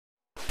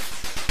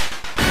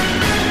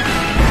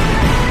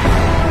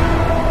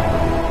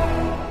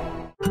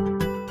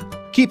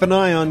Keep an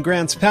eye on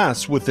Grants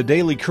Pass with the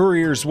Daily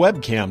Courier's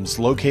webcams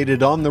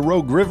located on the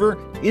Rogue River,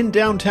 in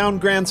downtown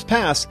Grants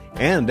Pass,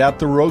 and at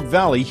the Rogue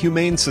Valley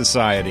Humane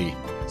Society.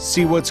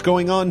 See what's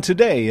going on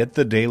today at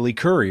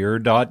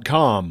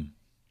thedailycourier.com.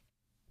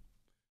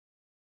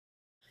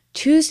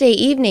 Tuesday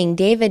evening,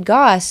 David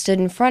Goss stood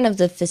in front of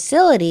the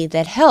facility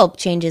that helped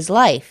change his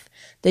life,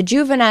 the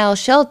juvenile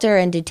shelter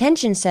and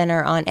detention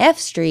center on F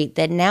Street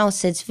that now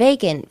sits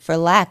vacant for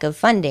lack of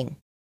funding.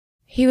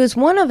 He was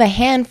one of a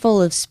handful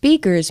of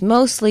speakers,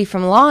 mostly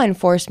from law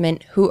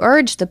enforcement, who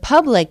urged the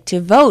public to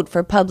vote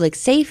for public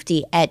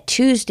safety at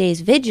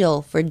Tuesday's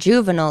Vigil for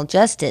juvenile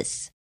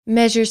justice.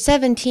 Measure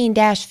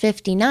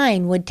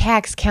 17-59 would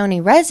tax county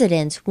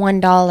residents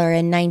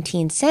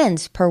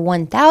 $1.19 per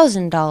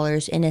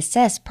 $1,000 in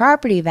assessed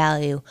property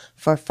value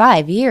for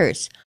 5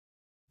 years.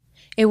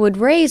 It would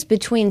raise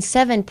between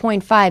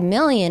 $7.5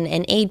 million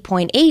and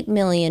 $8.8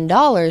 million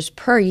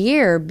per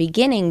year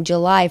beginning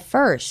July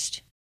 1st.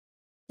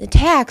 The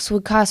tax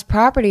would cost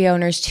property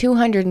owners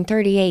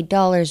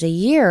 $238 a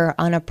year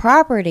on a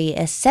property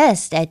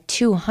assessed at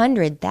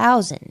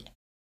 $200,000.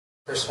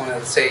 First,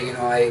 wanted to say,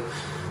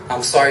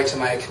 I'm sorry to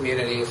my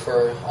community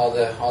for all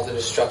the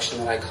destruction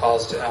that I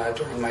caused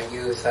during my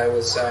youth. I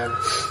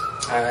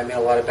made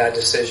a lot of bad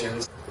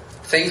decisions.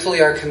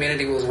 Thankfully, our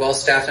community was well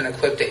staffed and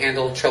equipped to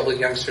handle troubled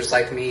youngsters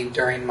like me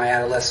during my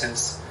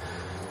adolescence.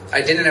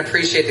 I didn't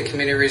appreciate the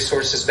community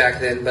resources back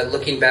then, but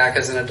looking back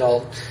as an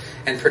adult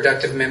and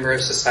productive member of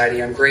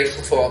society, I'm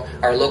grateful for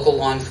our local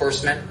law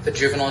enforcement, the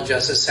Juvenile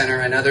Justice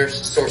Center, and other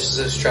sources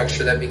of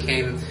structure that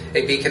became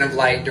a beacon of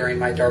light during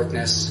my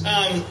darkness.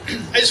 I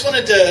just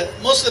wanted to,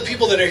 most of the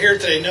people that are here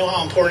today know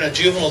how important a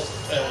juvenile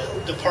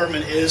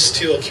department is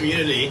to a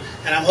community,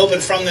 and I'm hoping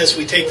from this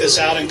we take this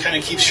out and kind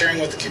of keep sharing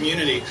with the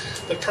community.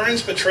 But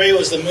Parents Betray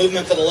was the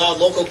movement that allowed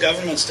local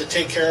governments to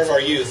take care of our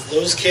youth,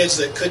 those kids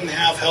that couldn't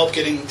have help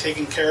getting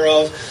taken care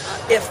of.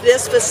 If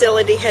this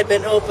facility had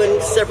been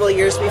opened several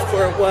years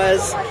before it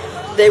was,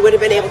 they would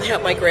have been able to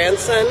help my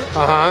grandson.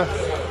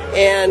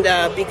 And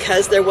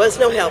because there was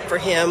no help for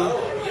him,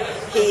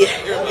 he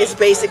is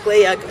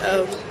basically a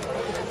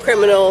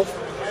criminal,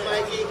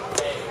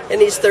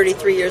 and he's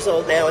 33 years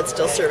old now and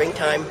still serving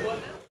time.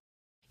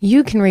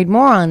 You can read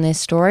more on this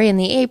story in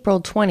the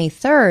April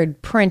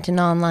 23rd print and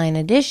online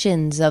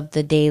editions of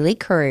the Daily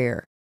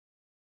Courier.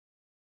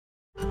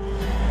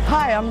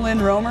 Hi, I'm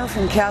Lynn Romer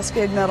from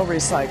Cascade Metal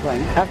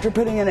Recycling. After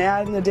putting an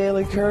ad in the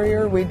Daily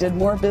Courier, we did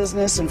more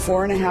business in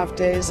 4.5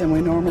 days than we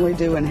normally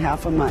do in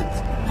half a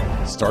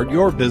month. Start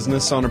your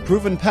business on a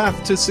proven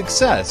path to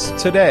success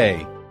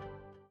today.